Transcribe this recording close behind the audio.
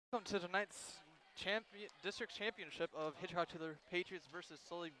Welcome to tonight's district championship of Hitchcock-Tulare Patriots versus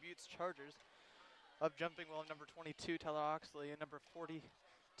Sully Buttes Chargers. Up jumping will have number 22 Tyler Oxley and number 42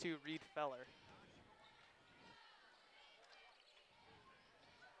 Reed Feller.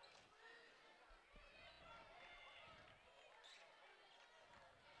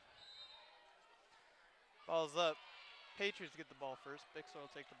 Ball's up. Patriots get the ball first. Bixler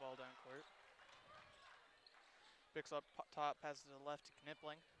will take the ball down court. Bixler up top, passes to the left to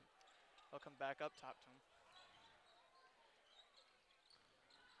Knipling. He'll come back up top to him.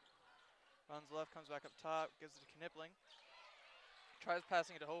 Runs left, comes back up top, gives it to Knipling. Tries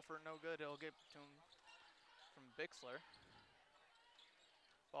passing it to Hofer, no good. He'll get to him from Bixler.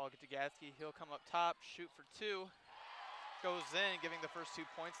 Ball get to Gatsky. He'll come up top, shoot for two. Goes in, giving the first 2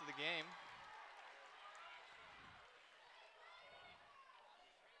 points of the game.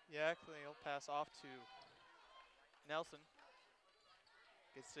 Yackley will pass off to Nelson.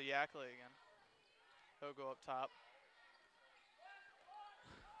 Gets to Yackley again. He'll go up top.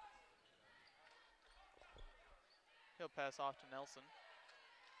 He'll pass off to Nelson.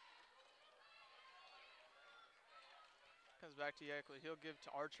 Comes back to Yackley. He'll give to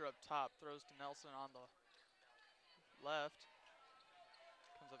Archer up top. Throws to Nelson on the left.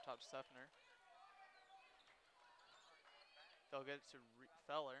 Comes up top to Seffner. They'll get it to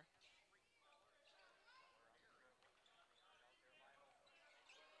Feller.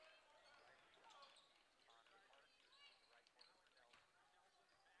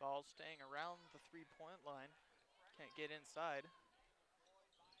 Ball staying around the 3-point line. Can't get inside.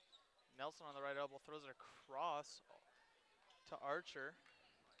 Nelson on the right elbow throws it across to Archer.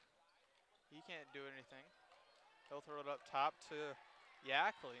 He can't do anything. He'll throw it up top to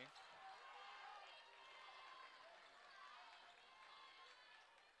Yackley.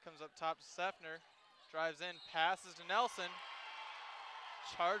 Comes up top to Seffner. Drives in, passes to Nelson.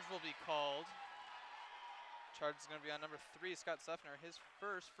 Charge will be called. Charge is going to be on number 3, Scott Seffner, his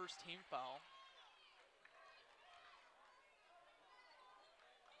first team foul.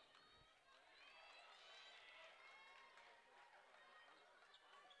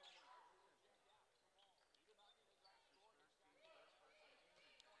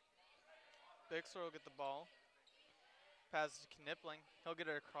 Bixler will get the ball. Passes to Knipling. He'll get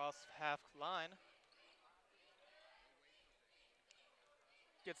it across half line.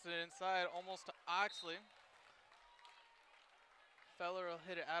 Gets it inside, almost to Oxley. Feller will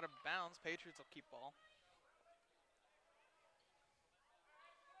hit it out of bounds. Patriots will keep ball.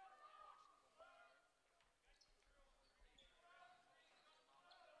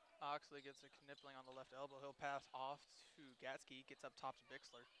 Oxley gets a Knipling on the left elbow. He'll pass off to Gatsky. Gets up top to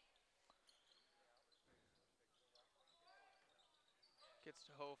Bixler. Gets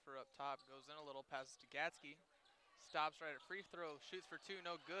to Hofer up top. Goes in a little. Passes to Gatsky. Stops right at free throw. Shoots for 2.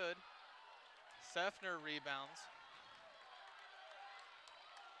 No good. Seffner rebounds.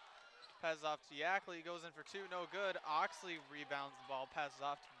 Passes off to Yackley. Goes in for 2. No good. Oxley rebounds the ball. Passes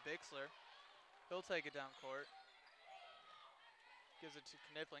off to Bixler. He'll take it down court. Gives it to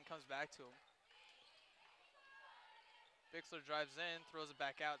Knipling. Comes back to him. Bixler drives in, throws it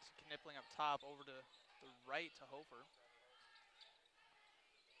back out to Knipling up top, over to the right to Hofer.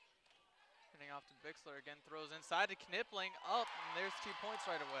 Handing off to Bixler again, throws inside to Knipling, up, and there's 2 points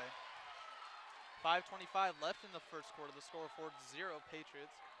right away. 5:25 left in the first quarter, the score 4-0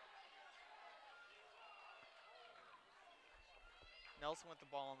 Patriots. Nelson with the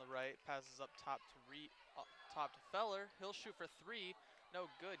ball on the right, passes up top to Feller. He'll shoot for 3, no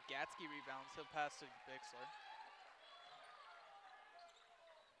good. Gatsky rebounds, he'll pass to Bixler.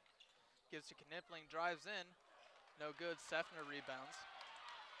 Gives to Knipling, drives in, no good. Seffner rebounds.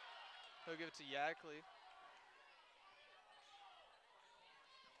 He'll give it to Yackley.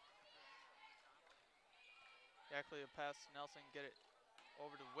 Yackley will pass to Nelson, get it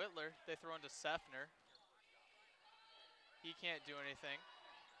over to Whitler. They throw into Seffner. He can't do anything.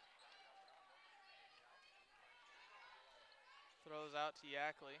 Throws out to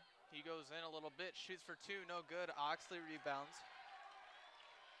Yackley. He goes in a little bit, shoots for 2, no good. Oxley rebounds.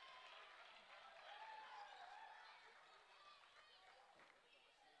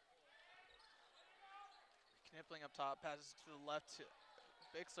 Knipling up top, passes to the left to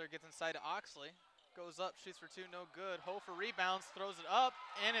Bixler, gets inside to Oxley. Goes up, shoots for 2, no good. Hofer rebounds, throws it up,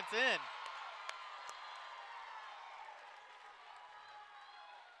 and it's in.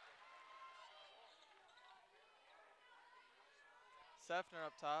 Seffner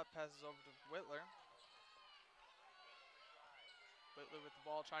up top, passes over to Whitler. Whitler with the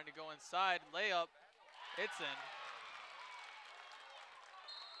ball, trying to go inside. Layup, it's in.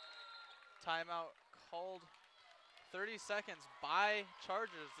 Timeout called 30 seconds by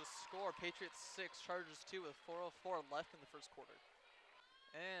Chargers. The score, Patriots 6, Chargers 2 with 4:04 left in the first quarter.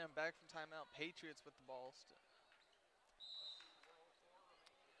 And back from timeout, Patriots with the ball still.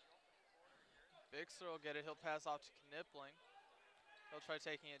 Bixler will get it. He'll pass off to Knipling. He'll try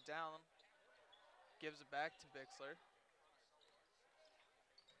taking it down. Gives it back to Bixler.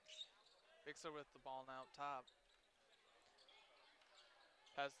 Bixler with the ball now up top.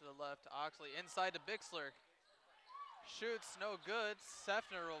 Pass to the left to Oxley. Inside to Bixler. Shoots, no good.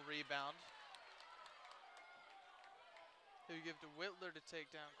 Seffner will rebound. He'll give to Whitler to take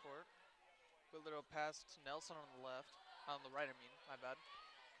down court. Whitler will pass to Nelson on the left. On the right, I mean. My bad.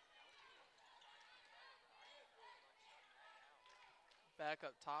 Back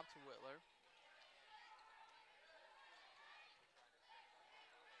up top to Whitler.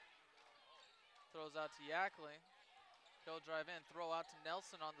 Throws out to Yackley. He'll drive in. Throw out to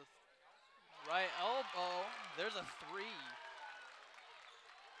Nelson on the right elbow. There's a three.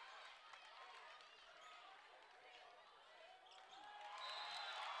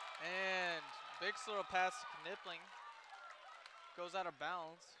 And Bixler will pass to Knipling. Goes out of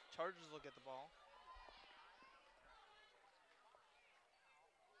bounds. Chargers will get the ball.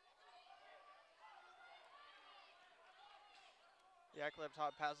 Yackley up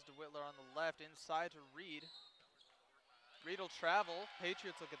top, passes to Whitler on the left, inside to Reed. Reed will travel.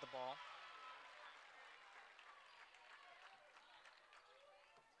 Patriots will get the ball.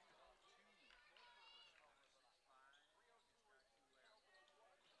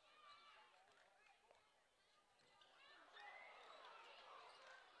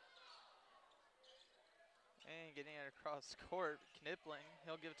 And getting it across court, Knipling.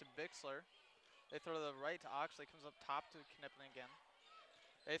 He'll give it to Bixler. They throw to the right to Oxley. Comes up top to Knipling again.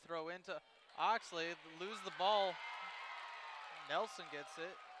 They throw into Oxley. Lose the ball. Nelson gets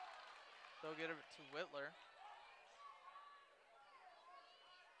it. They'll get it to Whitler.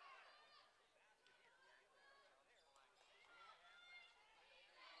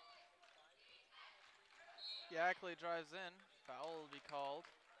 Yackley drives in. Foul will be called.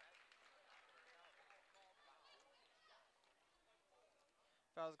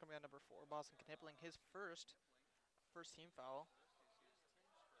 Foul's going to be on number 4, Boston Knipling. His first team foul.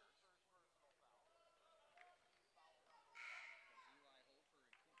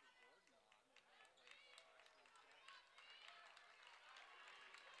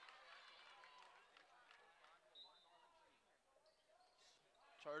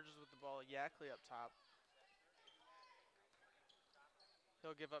 Chargers with the ball. Yackley up top.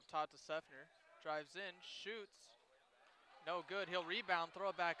 He'll give up top to Seffner. Drives in, shoots. No good. He'll rebound, throw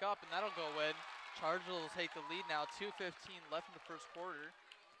it back up, and that'll go in. Chargers will take the lead now. 2:15 left in the first quarter.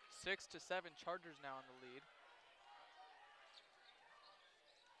 6-7. Chargers now in the lead.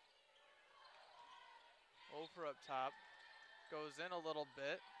 Over up top. Goes in a little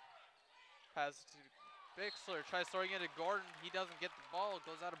bit. Passes to Bixler. Tries throwing it to Gordon. He doesn't get the ball. It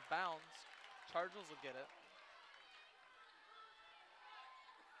goes out of bounds. Chargers will get it.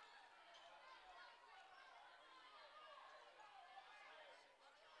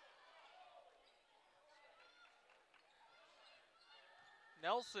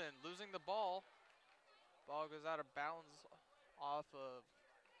 Nelson losing the ball. Ball goes out of bounds off of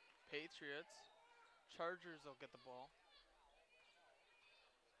Patriots. Chargers will get the ball.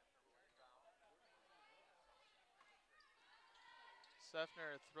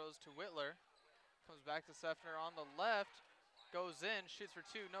 Seffner throws to Whitler. Comes back to Seffner on the left. Goes in, shoots for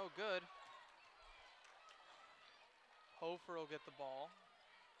 2, no good. Hofer will get the ball.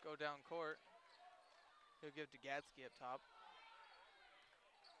 Go down court. He'll give to Gatsky up top.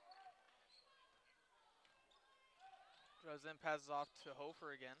 Drives in, passes off to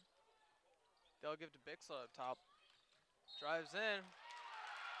Hofer again. They'll give to Bixler up top. Drives in.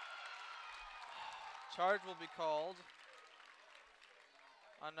 Charge will be called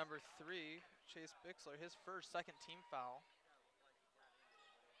on number 3, Chase Bixler, his second team foul.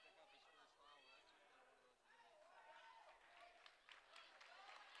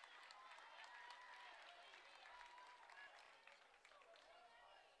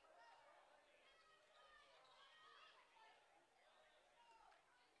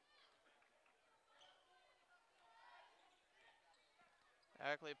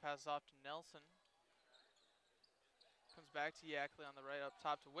 Yackley passes off to Nelson. Comes back to Yackley on the right up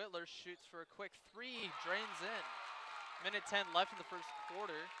top to Whitler. Shoots for a quick 3. Drains in. Minute 10 left in the first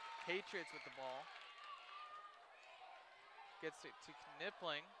quarter. Patriots with the ball. Gets it to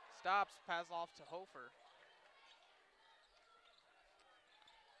Knipling. Stops. Pass off to Hofer.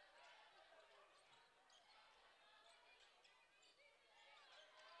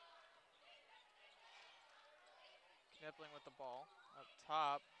 Knipling with the ball up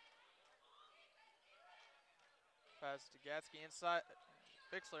top. Pass to Gatsky inside.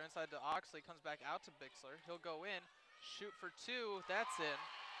 Bixler inside to Oxley. Comes back out to Bixler. He'll go in. Shoot for two. That's in.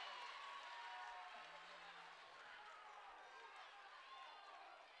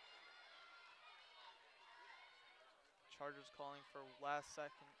 Chargers calling for last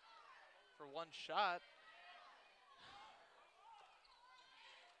second for one shot.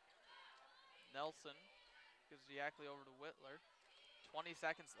 Nelson gives Yackley over to Whitler. 20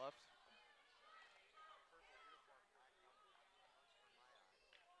 seconds left.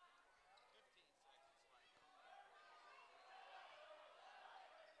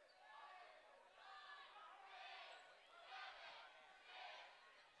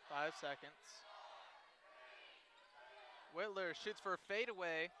 Five seconds. Whitler shoots for a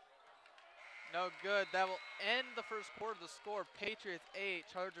fadeaway. No good. That will end the first quarter. The score, Patriots 8,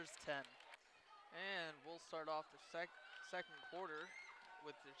 Chargers 10. And we'll start off the second quarter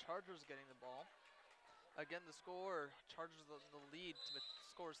with the Chargers getting the ball. Again, the score, Chargers in the lead. The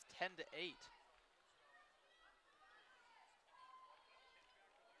score is 10-8.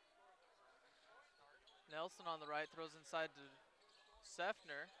 Nelson on the right throws inside to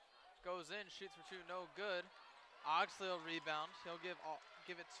Sefner. Goes in, shoots for two, no good. Oxley will rebound. He'll give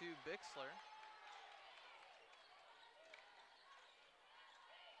it to Bixler.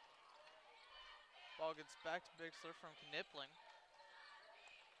 Ball gets back to Bixler from Knipling.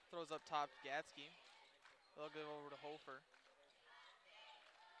 Throws up top to Gatsky. They'll give over to Hofer.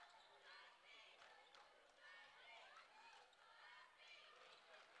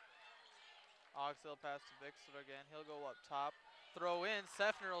 Oxley will pass to Bixler again. He'll go up top. Throw in.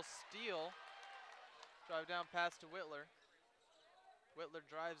 Sefner will steal. Drive down pass to Whitler. Whitler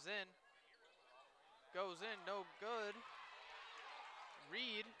drives in. Goes in. No good.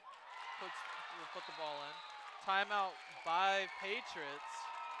 Reed will put the ball in. Timeout by Patriots.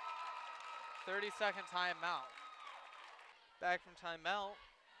 30-second timeout. Back from timeout.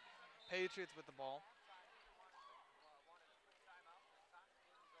 Patriots with the ball.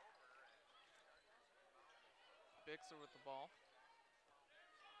 Bixler with the ball.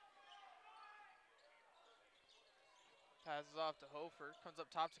 Passes off to Hofer. Comes up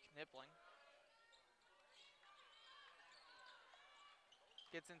top to Knipling.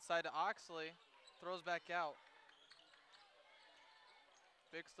 Gets inside to Oxley. Throws back out.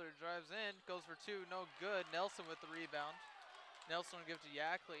 Bixler drives in. Goes for two. No good. Nelson with the rebound. Nelson will give to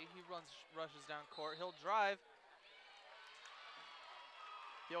Yackley. He rushes down court. He'll drive.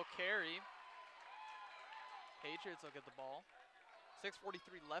 He'll carry. Patriots will get the ball.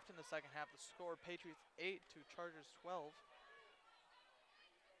 6:43 left in the second half. The score, Patriots 8 to Chargers 12.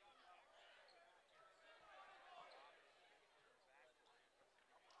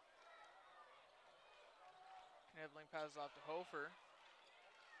 Knipling passes off to Hofer.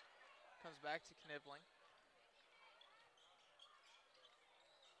 Comes back to Knipling.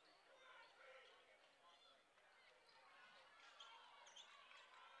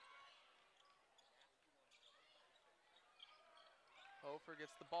 Hofer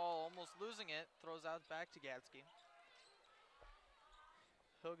gets the ball, almost losing it. Throws out back to Gatsky.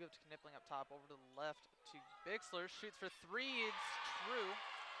 He'll give to Knipling up top, over to the left to Bixler. Shoots for three. It's true.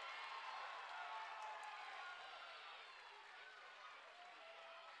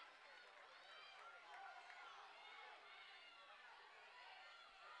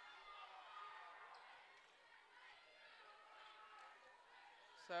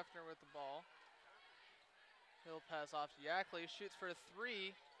 Sefner with the ball. He'll pass off to Yackley. Shoots for a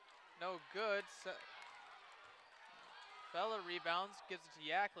three. No good. Feller rebounds. Gives it to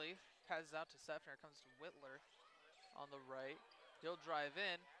Yackley. Passes out to Sefner. Comes to Whitler on the right. He'll drive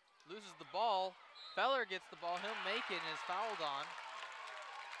in. Loses the ball. Feller gets the ball. He'll make it and is fouled on.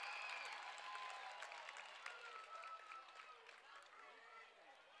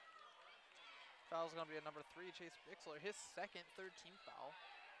 Foul's going to be a number 3, Chase Bixler. His second, third-team foul.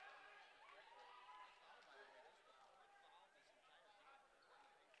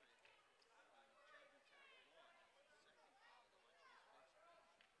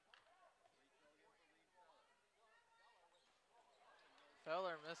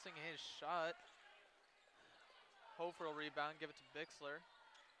 Feller missing his shot. Hofer will rebound, give it to Bixler.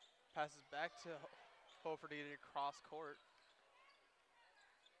 Passes back to Hofer to get it across court.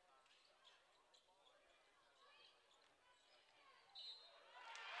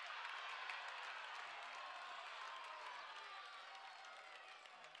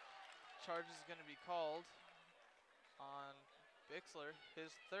 Charge is going to be called on Bixler,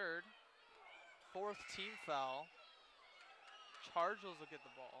 his third. Fourth team foul. Chargers will get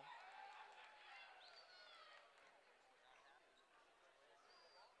the ball.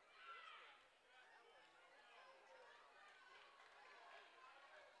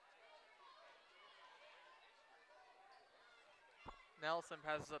 Nelson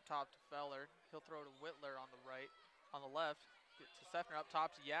passes up top to Feller. He'll throw to Whitler on the right, on the left. Get to Sefner up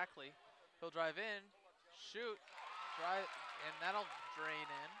top to Yackley. He'll drive in, shoot, drive, and that'll drain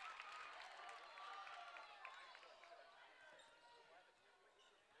in.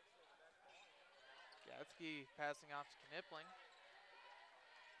 Gatsky passing off to Knipling.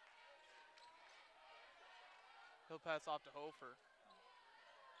 He'll pass off to Hofer.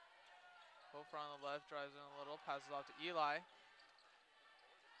 Hofer on the left, drives in a little, passes off to Eli.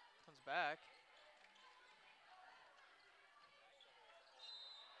 Comes back.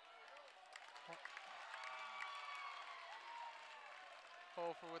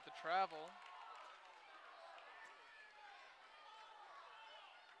 Hofer with the travel.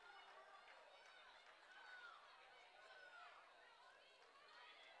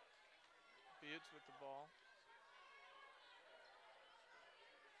 Butts with the ball.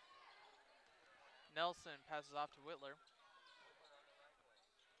 Nelson passes off to Whitler.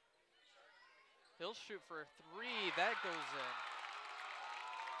 He'll shoot for a three. That goes in.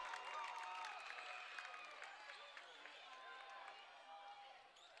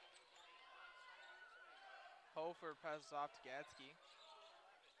 Hofer passes off to Gatsky.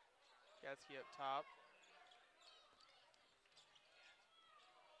 Gatsky up top.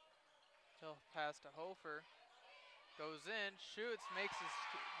 He'll pass to Hofer. Goes in, shoots, makes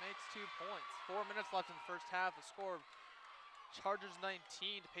 2 points. 4 minutes left in the first half. The score: Chargers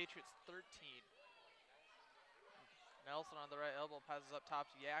 19 to Patriots 13. Nelson on the right elbow passes up top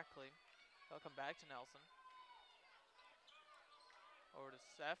to Yackley. He'll come back to Nelson. Over to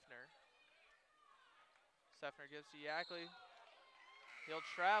Sefner. Sefner gives to Yackley. He'll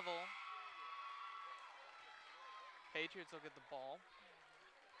travel. Patriots will get the ball.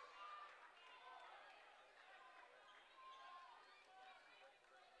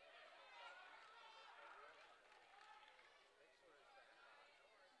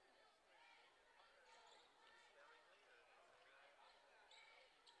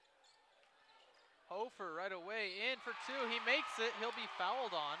 Hofer right away, in for two. He makes it. He'll be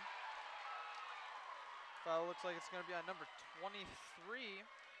fouled on. Foul looks like it's going to be on number 23.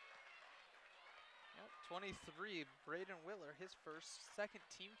 Yep, 23, Braden Whitler, his second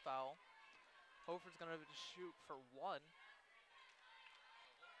team foul. Hofer's going to shoot for one.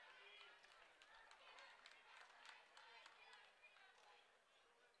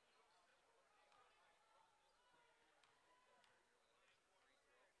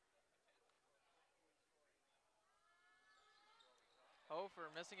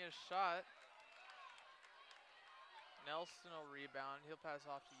 Hofer missing his shot. Nelson will rebound. He'll pass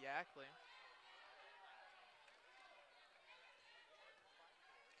off to Yackley.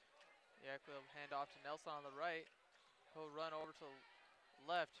 Yackley will hand off to Nelson on the right. He'll run over to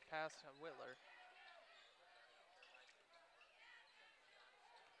left, pass to Whitler.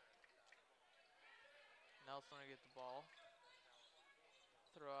 Nelson will get the ball.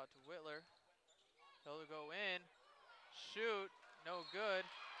 Throw out to Whitler. He'll go in. Shoot. No good.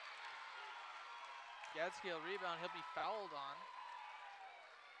 Gadsky will rebound. He'll be fouled on.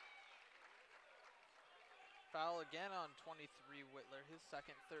 Foul again on 23, Whitler. His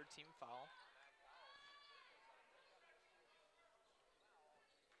second, third team foul.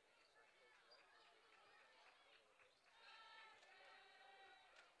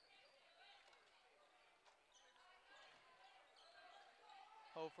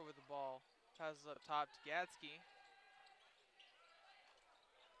 Hofer with the ball. Passes up top to Gadsky.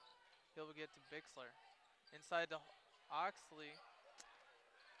 He'll get to Bixler. Inside to Oxley.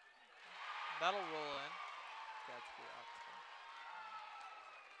 That'll roll in. Gadsky, Oxley.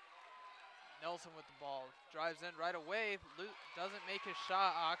 Nelson with the ball. Drives in right away. Doesn't make his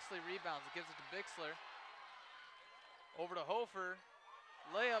shot. Oxley rebounds. Gives it to Bixler. Over to Hofer.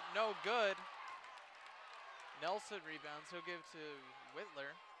 Layup no good. Nelson rebounds. He'll give to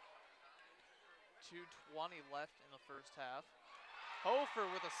Whitler. 2:20 left in the first half. Hofer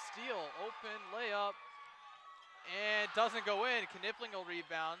with a steal. Open layup. And doesn't go in. Knipling will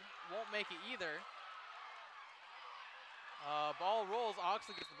rebound. Won't make it either. Ball rolls.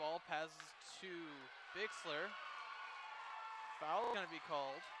 Oxley gets the ball. Passes to Bixler. Foul is going to be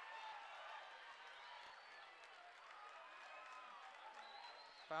called.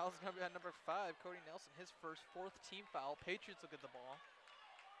 Foul's going to be on number 5, Cody Nelson. His first, fourth team foul. Patriots will get the ball.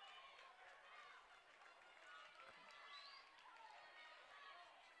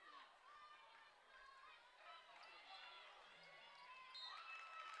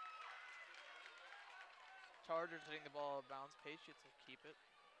 Chargers hitting the ball out of bounds. Patriots will keep it.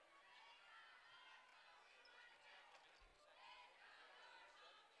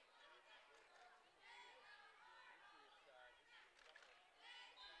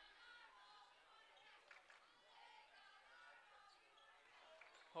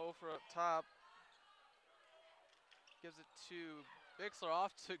 Hofer up top. Gives it to Bixler,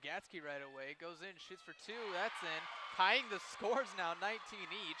 off to Gatsky right away. Goes in, shoots for two, that's in. Tying the scores now, 19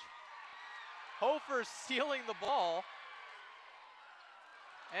 each. Hofer stealing the ball.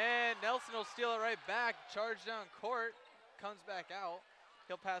 And Nelson will steal it right back. Charge down court, comes back out.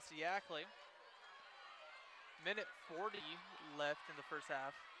 He'll pass to Yackley. Minute 40 left in the first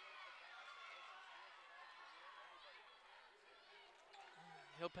half.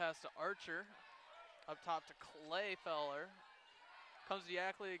 He'll pass to Archer. Up top to Clayfeller. Comes to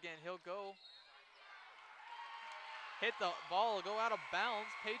Yackley again. He'll go. Hit the ball, will go out of bounds.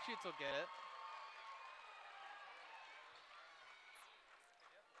 Patriots will get it.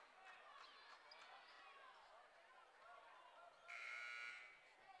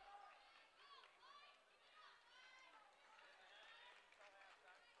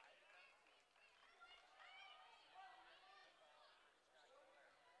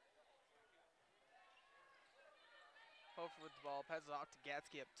 Hofer with the ball, passes off to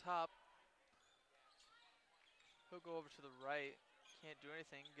Gatsky up top. He'll go over to the right. Can't do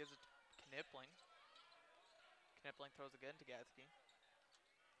anything. Gives it to Knipling. Knipling throws again to Gatsky.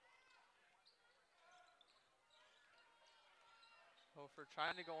 Hofer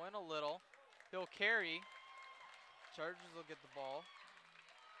trying to go in a little. He'll carry. Chargers will get the ball.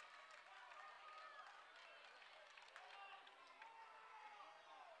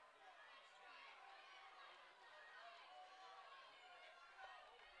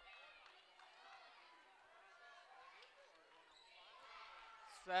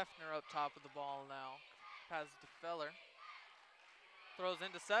 Sefner up top of the ball now. Passes to Feller. Throws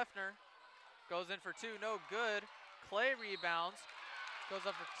into Sefner. Goes in for two, no good. Clay rebounds. Goes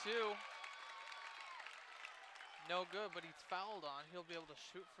up for two. No good, but he's fouled on. He'll be able to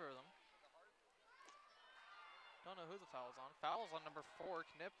shoot for them. Don't know who the foul's on. Foul's on number 4,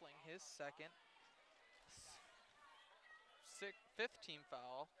 Knipling, his second. Fifth team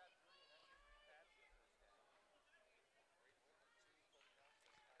foul.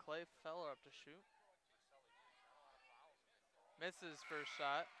 Clay Feller up to shoot. Misses first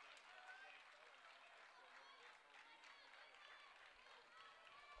shot.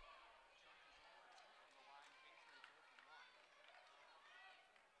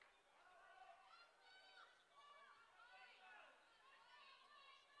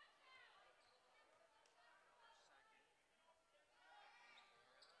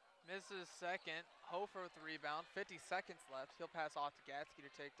 Misses second. Hofer with the rebound. 50 seconds left. He'll pass off to Gatsky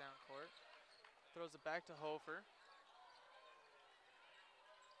to take down court. Throws it back to Hofer.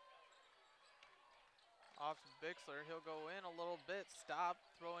 Off to Bixler. He'll go in a little bit. Stop.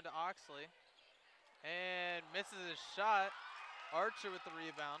 Throw into Oxley. And misses his shot. Archer with the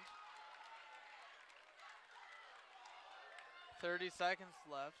rebound. 30 seconds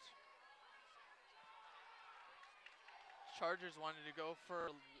left. Chargers wanted to go for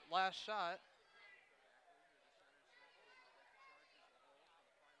last shot.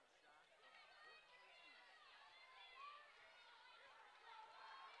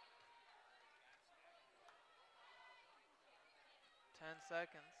 Ten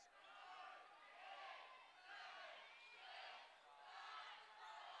seconds.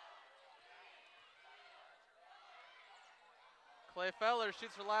 Clay Feller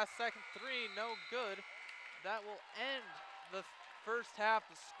shoots for last second three, no good. That will end the first half.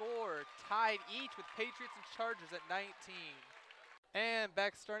 The score tied each with Patriots and Chargers at 19. And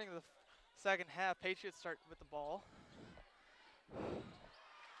back starting the second half, Patriots start with the ball.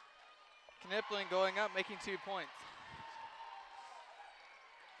 Knipling going up, making 2 points.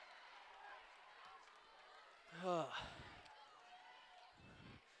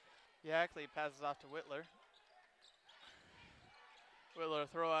 Yackley passes off to Whitler. Whitler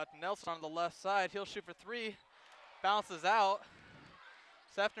throw out to Nelson on the left side. He'll shoot for three. Bounces out.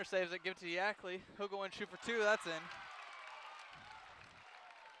 Sefner saves it, give it to Yackley. He'll go and shoot for two, that's in.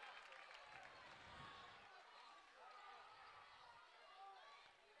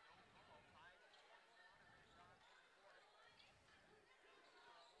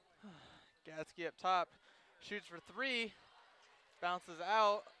 Gatsky up top, shoots for three, bounces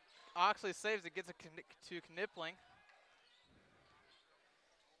out. Oxley saves it, gets it to Knipling.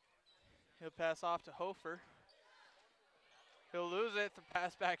 He'll pass off to Hofer. He'll lose it, to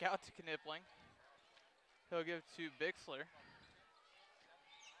pass back out to Knipling. He'll give it to Bixler.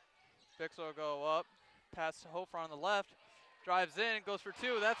 Bixler will go up, pass to Hofer on the left, drives in, goes for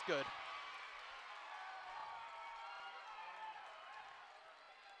two, that's good.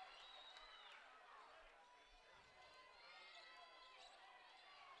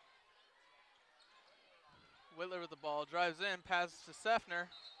 Whitler with the ball, drives in, passes to Seffner.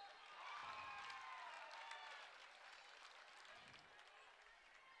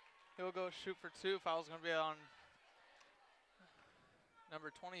 He'll go shoot for two. Foul's going to be on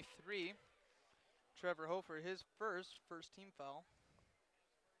number 23, Trevor Hofer, his first team foul.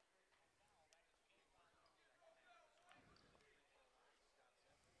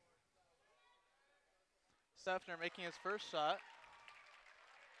 Seffner making his first shot.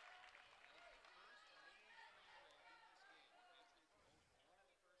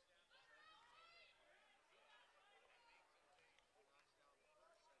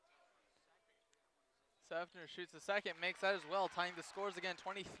 Seffner shoots the second, makes that as well, tying the scores again,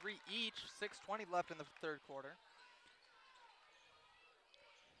 23 each, 6:20 left in the third quarter.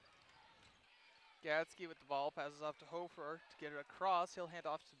 Gadsky with the ball, passes off to Hofer to get it across. He'll hand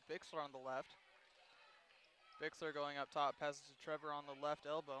off to Bixler on the left. Bixler going up top, passes to Trevor on the left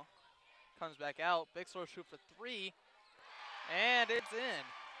elbow. Comes back out, Bixler will shoot for three, and it's in.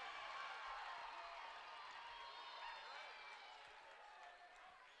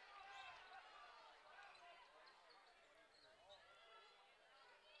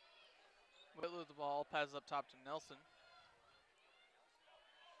 Whitler with the ball, passes up top to Nelson.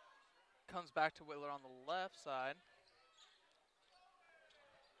 Comes back to Whitler on the left side.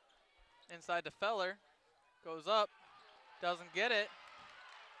 Inside to Feller, goes up, doesn't get it.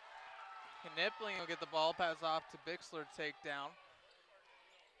 Knipling will get the ball, pass off to Bixler to take down.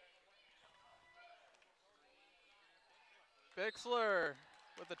 Bixler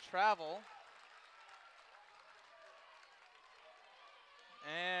with the travel.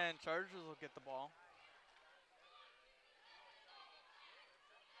 And Chargers will get the ball.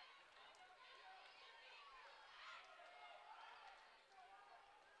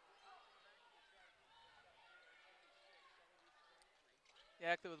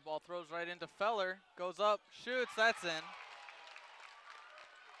 Yackley with the ball, throws right into Feller, goes up, shoots, that's in.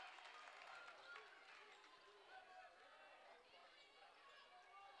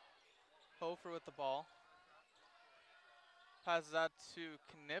 Hofer with the ball. Passes out to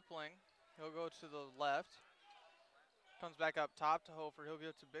Knipling. He'll go to the left. Comes back up top to Hofer. He'll give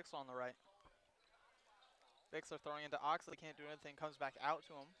it to Bixler on the right. Bixler throwing into Oxley, can't do anything, comes back out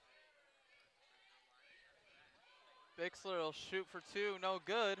to him. Bixler will shoot for two, no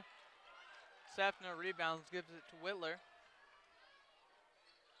good. Seffner rebounds, gives it to Whitler.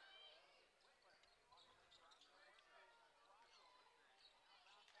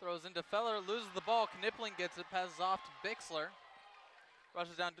 Throws into Feller, loses the ball. Knipling gets it, passes off to Bixler.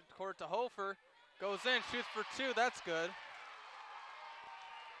 Rushes down to court to Hofer. Goes in, shoots for two, that's good.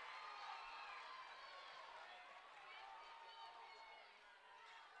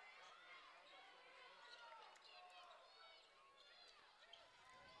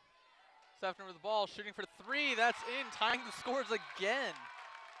 Seffner with the ball, shooting for three, that's in, tying the scores again.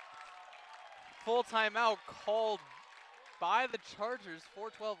 Full timeout called by the Chargers.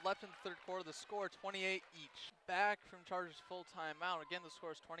 4:12 left in the third quarter. The score 28 each. Back from Chargers full timeout. Again, the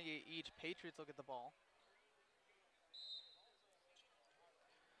score is 28 each. Patriots will get the ball.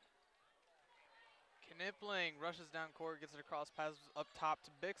 Knipling rushes down court, gets it across, passes up top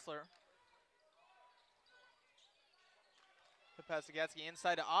to Bixler. The pass to Gatsky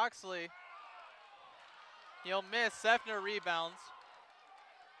inside to Oxley. He'll miss. Seffner rebounds.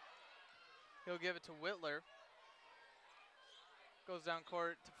 He'll give it to Whitler. Goes down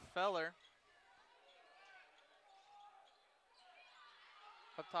court to Feller.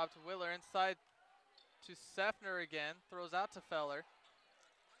 Up top to Whitler. Inside to Seffner again. Throws out to Feller.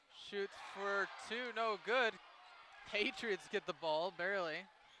 Shoots for two. No good. Patriots get the ball. Barely.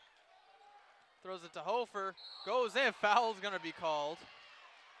 Throws it to Hofer. Goes in. Foul's going to be called.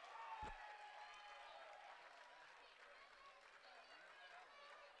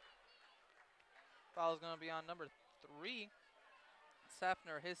 Foul's going to be on number 3.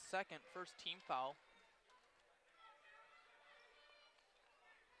 Seffner, his second, first team foul.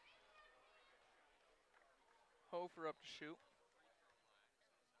 Hofer up to shoot.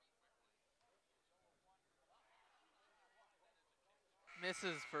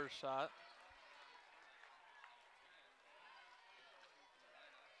 Misses first shot.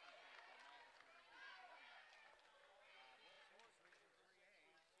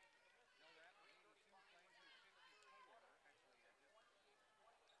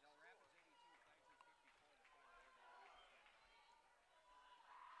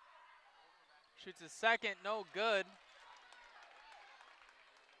 Shoots his second, no good.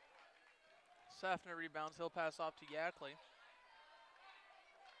 Seffner rebounds, he'll pass off to Yackley.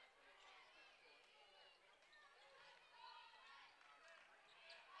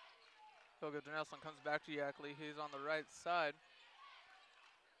 He'll go to Nelson, comes back to Yackley. He's on the right side.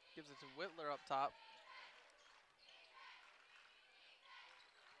 Gives it to Whitler up top.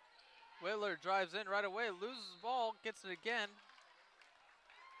 Whitler drives in right away, loses the ball, gets it again.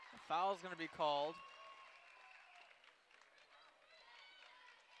 A foul's going to be called.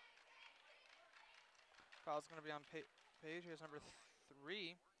 Foul's going to be on Patriots number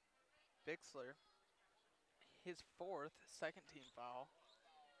 3, Bixler. His 4th, second team foul.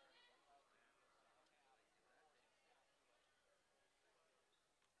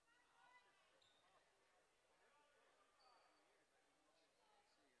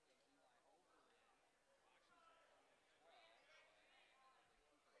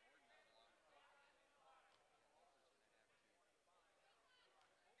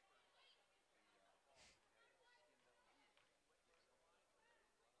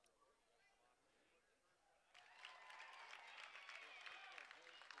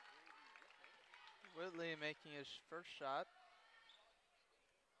 Whitley making his first shot.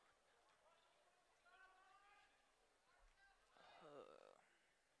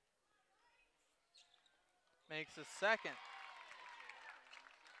 Makes his second.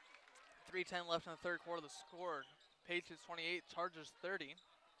 3:10 left in the third quarter. The score: Patriots 28, Chargers 30.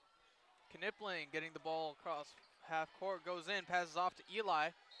 Knipling getting the ball across half court, goes in, passes off to Eli,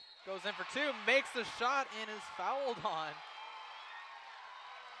 goes in for 2, makes the shot, and is fouled on.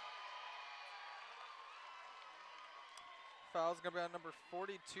 Foul's gonna be on number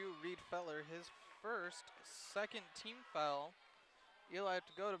 42, Reed Feller, his first, second team foul. Eli had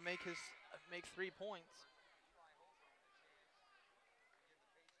to go to make 3 points.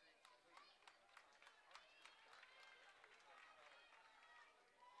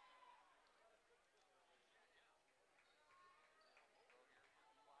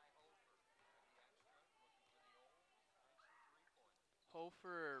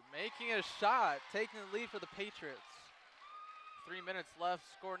 Hofer making a shot, taking the lead for the Patriots. 3 minutes left,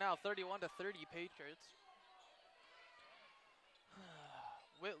 score now 31-30 Patriots.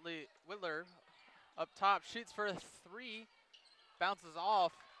 Whitler up top, shoots for a 3, bounces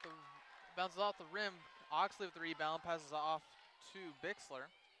off the rim. Oxley with the rebound, passes off to Bixler.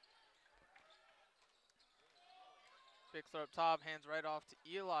 Bixler up top, hands right off to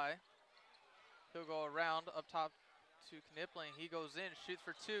Eli. He'll go around up top to Knipling. He goes in, shoots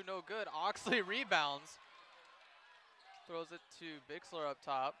for 2, no good. Oxley rebounds. Throws it to Bixler up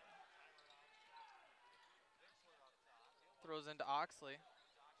top. Throws into Oxley.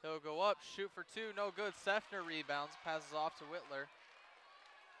 He'll go up, shoot for 2, no good. Sefner rebounds, passes off to Whitler.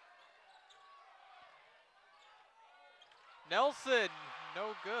 Nelson,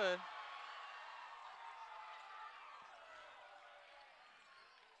 no good.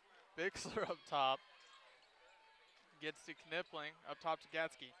 Bixler up top. Gets to Knipling, up top to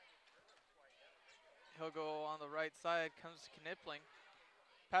Gatsky. He'll go on the right side, comes to Knipling.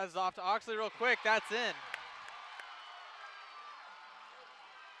 Passes off to Oxley real quick, that's in.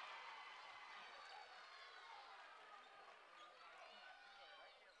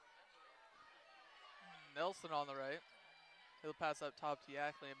 Nelson on the right. He'll pass up top to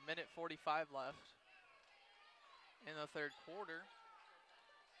Yackley. 1:45 left in the third quarter.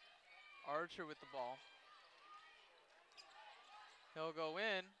 Archer with the ball. He'll go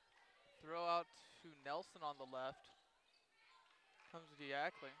in, throw out to Nelson on the left. Comes to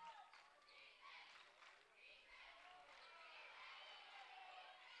Yackley.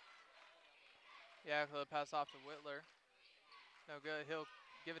 Yackley will pass off to Whitler. No good. He'll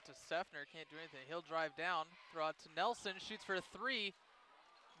give it to Sefner. Can't do anything. He'll drive down, throw out to Nelson. Shoots for a 3.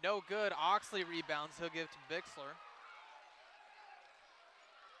 No good. Oxley rebounds. He'll give it to Bixler.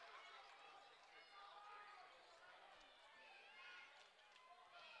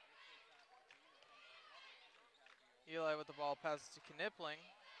 Eli with the ball, passes to Knipling.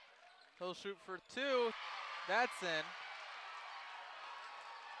 He'll shoot for 2. That's in.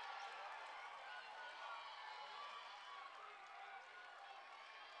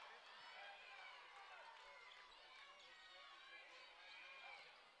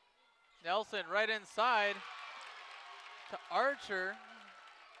 Nelson right inside to Archer.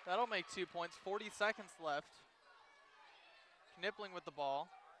 That'll make 2 points. 40 seconds left. Knipling with the ball.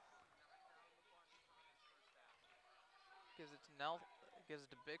 Gives it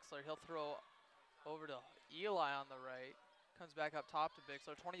to Bixler. He'll throw over to Eli on the right. Comes back up top to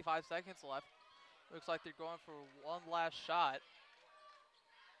Bixler. 25 seconds left. Looks like they're going for one last shot.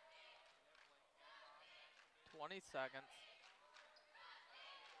 20 seconds.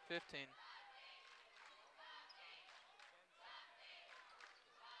 15.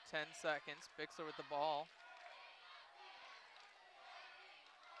 10 seconds. Bixler with the ball.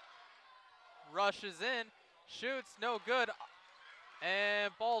 rushes in, shoots, no good,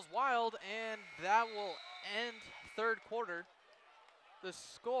 and ball's wild, and that will end third quarter. The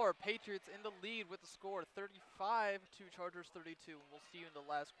score, Patriots in the lead with the score 35 to Chargers 32. We'll see you in the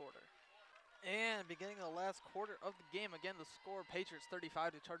last quarter. And beginning of the last quarter of the game, again the score, Patriots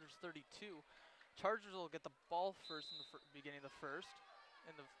 35 to Chargers 32. Chargers will get the ball first in the beginning of the first.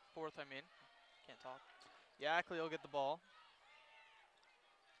 In the fourth, I mean. Can't talk. Yackley will get the ball.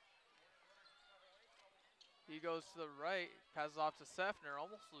 He goes to the right, passes off to Sefner,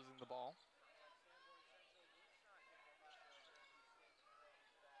 almost losing the ball.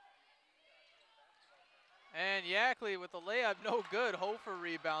 And Yackley with the layup, no good. Hofer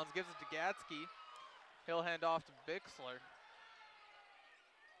rebounds, gives it to Gatsky. He'll hand off to Bixler.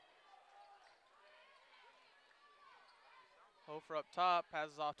 Hofer up top,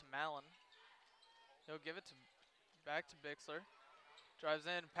 passes off to Mallon. He'll give it back to Bixler. Drives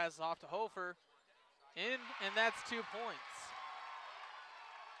in, passes off to Hofer. In, and that's 2 points.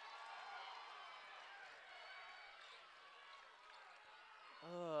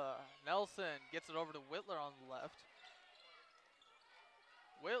 Nelson gets it over to Whitler on the left.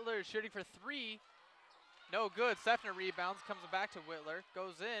 Whitler shooting for 3. No good. Sefner rebounds, comes back to Whitler.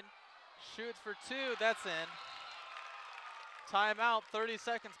 Goes in, shoots for 2. That's in. Timeout, 30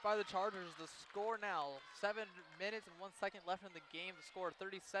 seconds by the Chargers. The score now, 7 minutes and 1 second left in the game. The score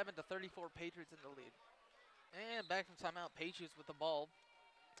 37 to 34, Patriots in the lead. And back from timeout, Patriots with the ball.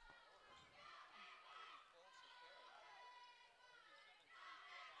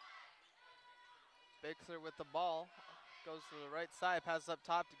 Bixler with the ball. Goes to the right side, passes up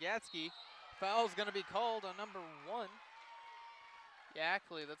top to Gatsky. Foul's going to be called on number 1.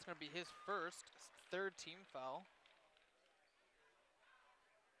 Yackley, that's going to be his first, 3rd team foul.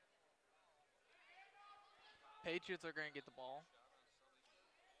 Patriots are going to get the ball.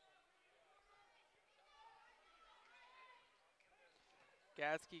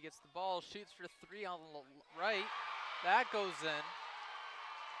 Gatsky gets the ball, shoots for 3 on the right. That goes in.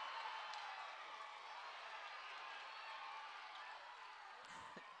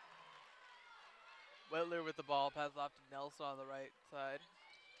 Whitler with the ball, passes off to Nelson on the right side.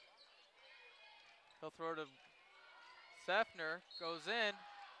 He'll throw to Sefner, goes in.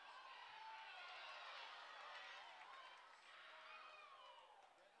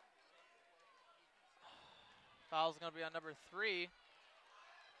 Foul's going to be on number 3.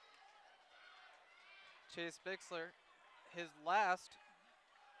 Chase Bixler, his last.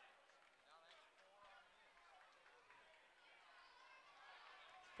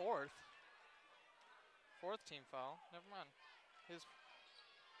 Fourth team foul. Never mind. His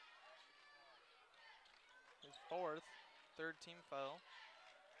 4th, 3rd team foul.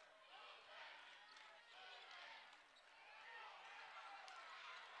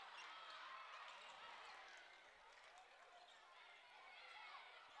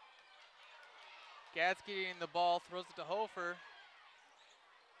 Gatsky getting the ball, throws it to Hofer,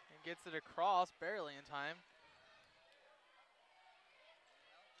 and gets it across, barely in time.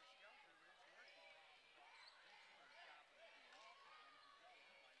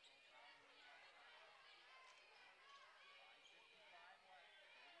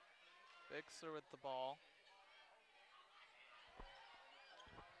 Bixler with the ball.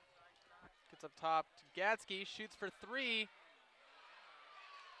 Gets up top to Gatsky, shoots for 3.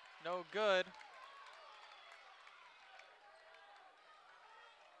 No good.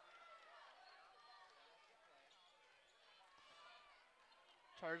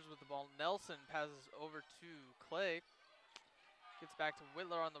 Chargers with the ball. Nelson passes over to Clay. Gets back to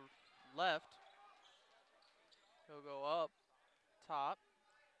Whitler on the left. He'll go up top.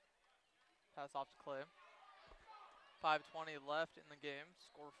 Pass off to Clay. 5:20 left in the game.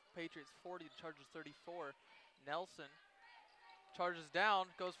 Score Patriots 40, Chargers 34. Nelson charges down,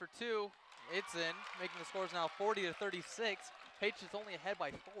 goes for 2. It's in, making the scores now 40 to 36. Patriots only ahead by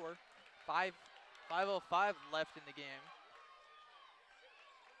 4. 5:05 left in the game.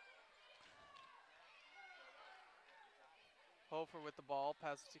 Hofer with the ball,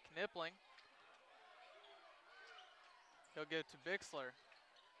 passes to Knipling. He'll give it to Bixler.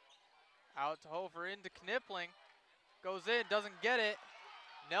 Out to Hofer, into Knipling. Goes in, doesn't get it.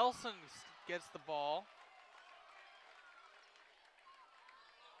 Nelson gets the ball.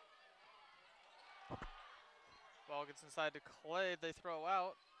 Ball gets inside to Clay, they throw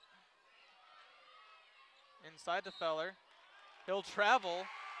out. Inside to Feller. He'll travel.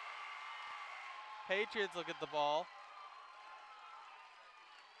 Patriots will get the ball.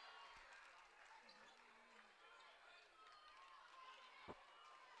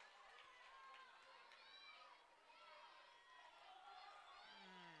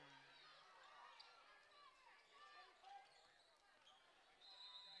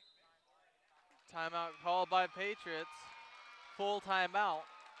 Timeout called by Patriots. Full timeout.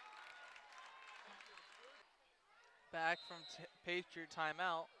 Back from Patriot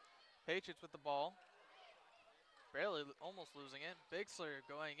timeout. Patriots with the ball. Barely, almost losing it. Bixler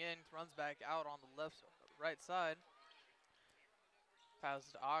going in, runs back out on the right side.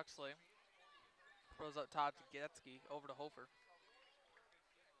 Passes to Oxley. Throws up top to Getsky, over to Hofer.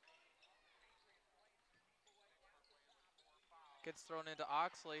 Gets thrown into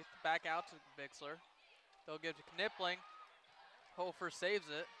Oxley, back out to Bixler. They'll give to Knipling. Hofer saves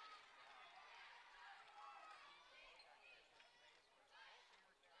it.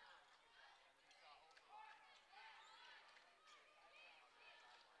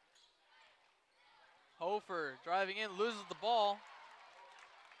 Hofer driving in, loses the ball.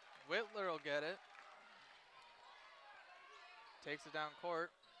 Whitler will get it. Takes it down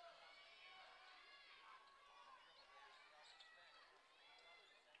court.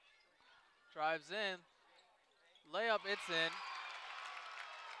 Drives in. Layup, it's in.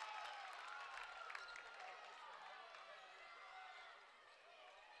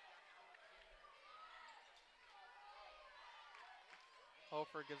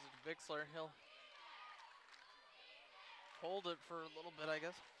 Hofer gives it to Bixler. He'll hold it for a little bit, I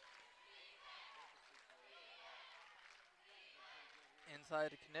guess.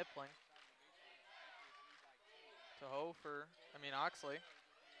 Inside to Knipling. To Oxley.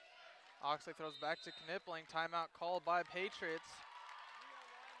 Oxley throws back to Knipling. Timeout called by Patriots.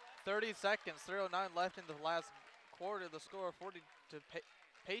 30 seconds, 3:09 left in the last quarter. The score 40 to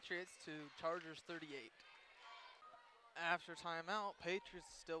Patriots to Chargers 38. After timeout, Patriots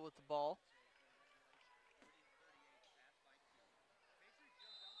still with the ball.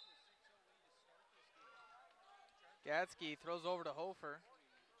 Gadsky throws over to Hofer.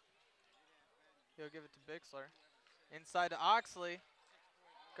 He'll give it to Bixler. Inside to Oxley.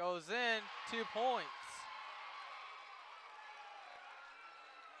 Goes in, 2 points.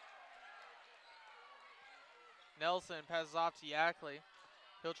 Nelson passes off to Yackley.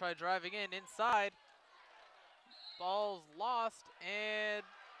 He'll try driving in inside. Ball's lost, and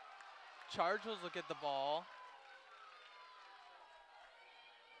Chargers will get the ball.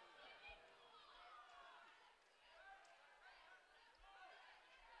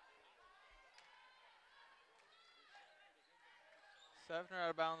 Sefner out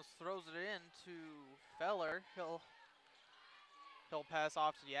of bounds, throws it in to Feller. He'll pass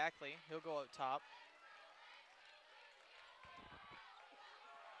off to Yackley. He'll go up top.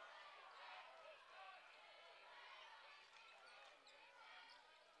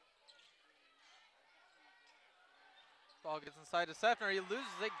 Ball gets inside to Sefner. He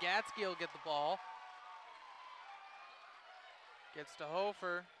loses it. Gatsky will get the ball. Gets to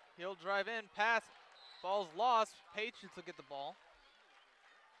Hofer. He'll drive in. Pass. Ball's lost. Patriots will get the ball.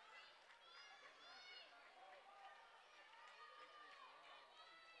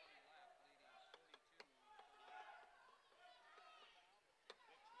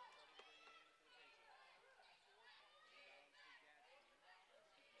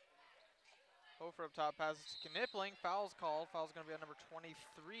 Hofer up top, passes to Knipling. Foul's called. Foul's going to be on number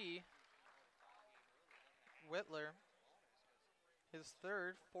 23, Whitler. His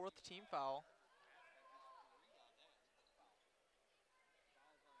fourth team foul.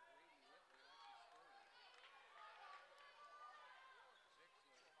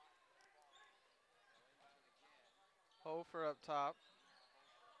 Hofer up top.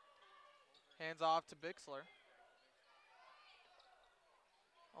 Hands off to Bixler.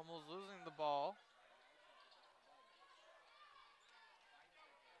 Almost losing the ball.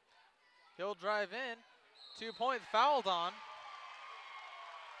 He'll drive in. 2 points, fouled on.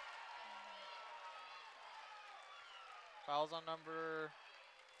 Fouls on number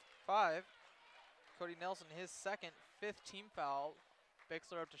 5. Cody Nelson, his fifth team foul.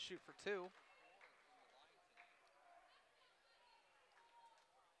 Bixler up to shoot for 2.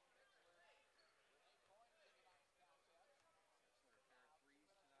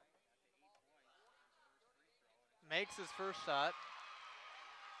 Makes his first shot.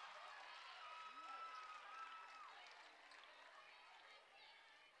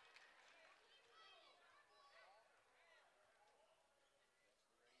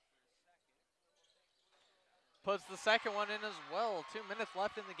 Puts the second one in as well. 2 minutes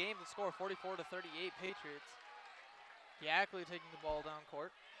left in the game. The score 44 to 38 Patriots. Yackley taking the ball down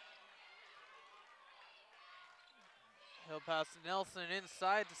court. He'll pass to Nelson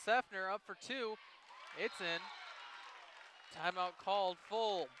inside to Sefner, up for 2. It's in. Timeout called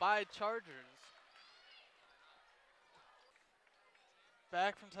full by Chargers.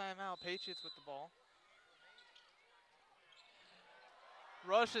 Back from timeout, Patriots with the ball.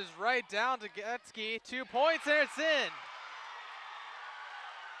 Rushes right down to Getsky. 2 points, and it's in.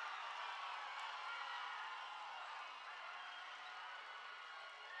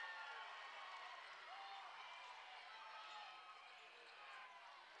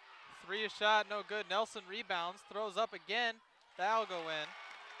 Three shot, no good. Nelson rebounds, throws up again. That'll go in.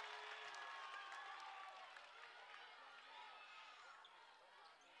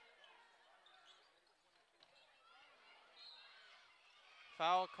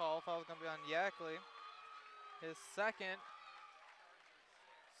 Foul call. Foul's going to be on Yackley. His second.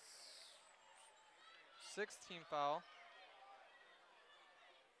 16 foul.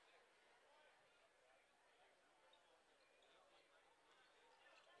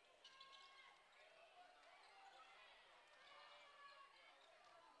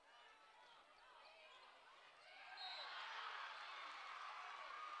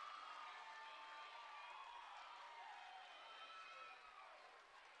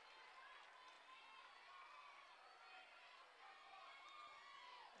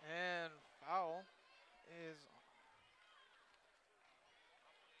 And foul is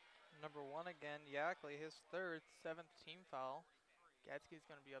number 1 again. Yackley, his third, 7th team foul. Gatsky's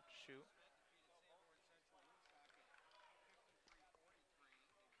going to be up to shoot.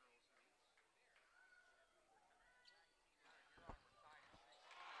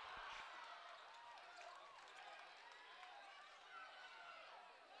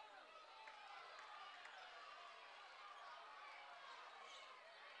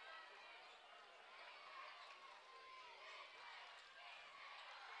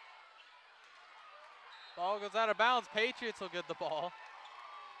 Ball goes out of bounds. Patriots will get the ball.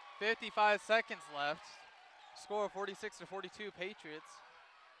 55 seconds left. Score 46-42 Patriots.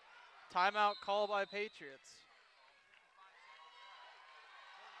 Timeout called by Patriots.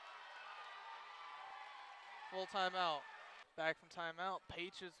 Full timeout. Back from timeout.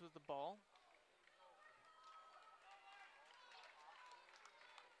 Patriots with the ball.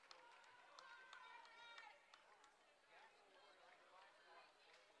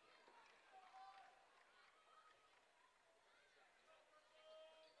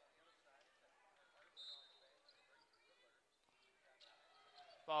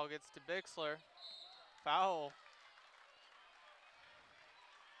 Ball gets to Bixler. Foul.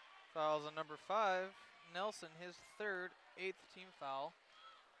 Fouls on number 5. Nelson, his third, 8th team foul.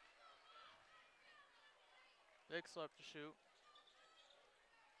 Bixler up to shoot.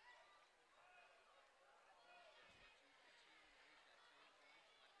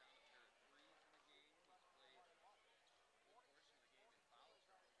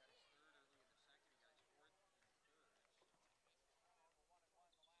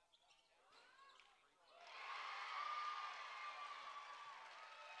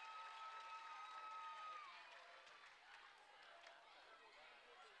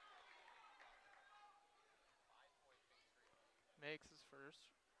 Makes his first.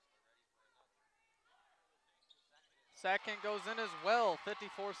 Second goes in as well.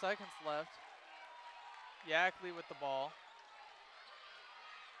 54 seconds left. Yackley with the ball.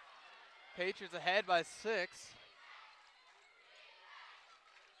 Patriots ahead by 6.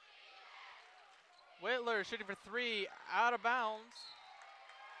 Whitler shooting for 3, out of bounds.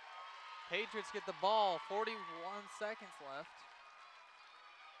 Patriots get the ball. 41 seconds left.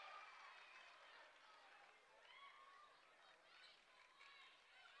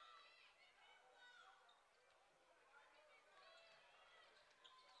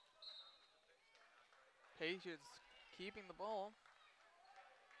 Patriots keeping the ball.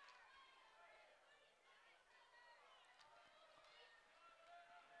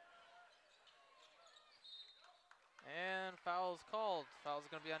 And foul's called. Foul's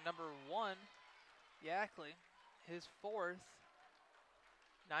going to be on number 1, Yackley. His 4th,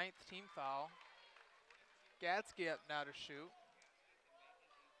 9th team foul. Gatsky up now to shoot.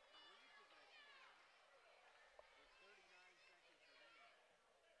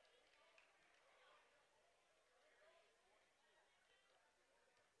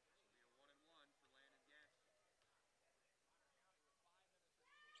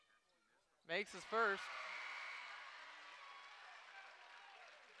 Makes his first.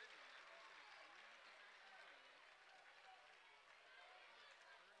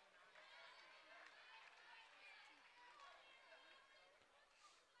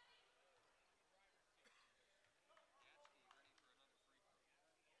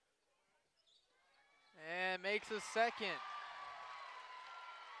 And makes his second.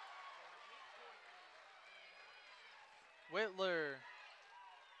 Whitler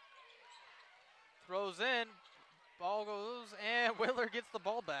throws in. Ball goes, and Whitler gets the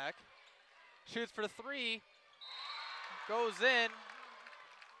ball back. Shoots for 3. Goes in.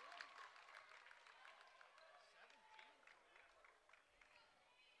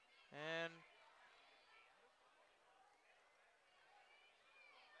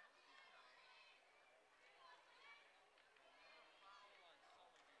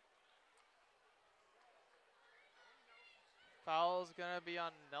 Foul's going to be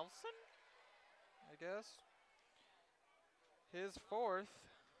on Nelson, I guess. His fourth,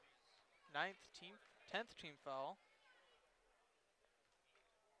 10th team foul.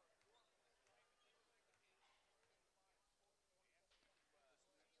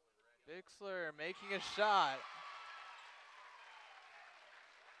 Bixler making a shot.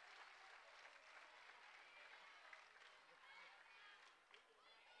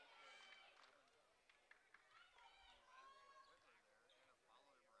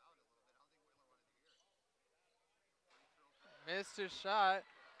 Missed his shot.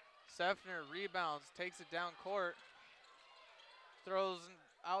 Seffner rebounds, takes it down court. Throws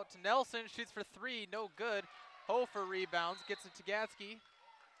out to Nelson, shoots for three, no good. Hofer rebounds, gets it to Gatsky.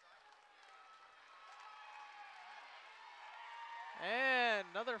 And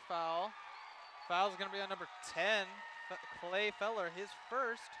another foul. Foul's gonna be on number 10, Clay Feller, his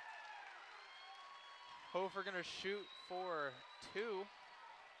first. Hofer gonna shoot for two.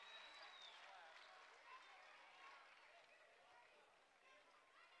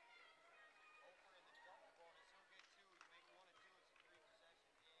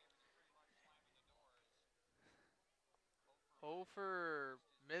 Hofer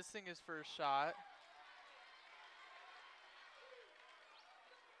missing his first shot.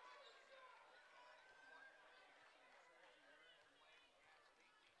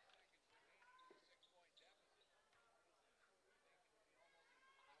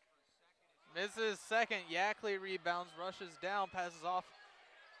 Misses second. Yackley rebounds, rushes down, passes off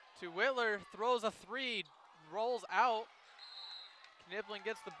to Whitler, throws a three, rolls out. Knipling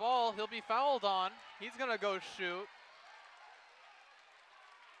gets the ball. He'll be fouled on. He's going to go shoot.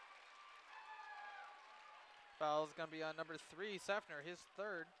 Foul's going to be on number 3, Seffner, his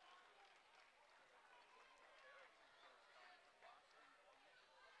third.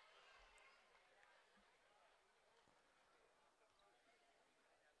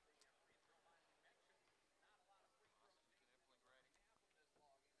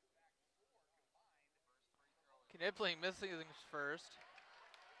 Knipling missing his first.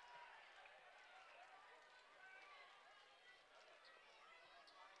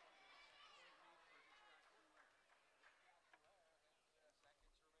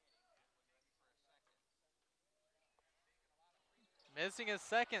 Missing his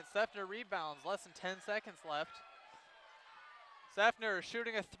second. Seffner rebounds. Less than 10 seconds left. Seffner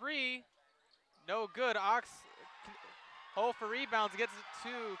shooting a three. No good. Hofer rebounds, gets it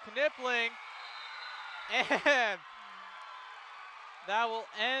to Knipling. And that will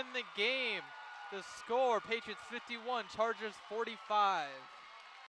end the game. The score, Patriots 51, Chargers 45.